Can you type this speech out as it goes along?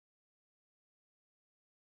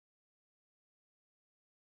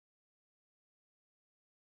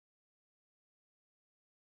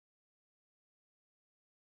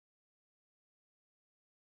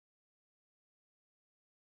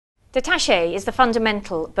Détaché is the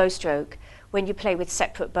fundamental bow stroke when you play with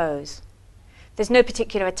separate bows. There's no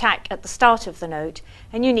particular attack at the start of the note,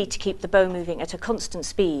 and you need to keep the bow moving at a constant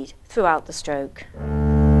speed throughout the stroke.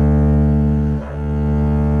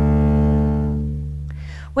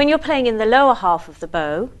 When you're playing in the lower half of the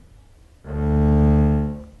bow,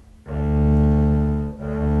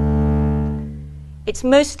 it's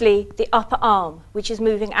mostly the upper arm which is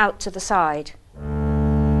moving out to the side.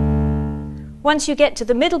 Once you get to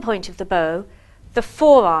the middle point of the bow, the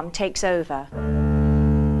forearm takes over.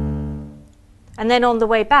 And then on the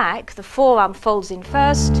way back, the forearm folds in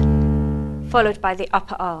first, followed by the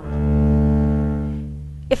upper arm.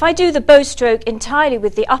 If I do the bow stroke entirely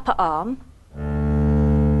with the upper arm,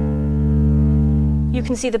 you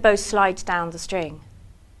can see the bow slides down the string.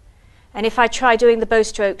 And if I try doing the bow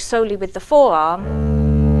stroke solely with the forearm,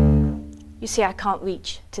 you see I can't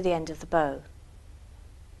reach to the end of the bow.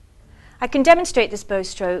 I can demonstrate this bow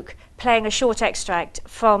stroke playing a short extract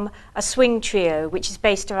from a swing trio which is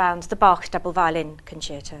based around the Bach double violin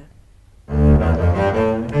concerto.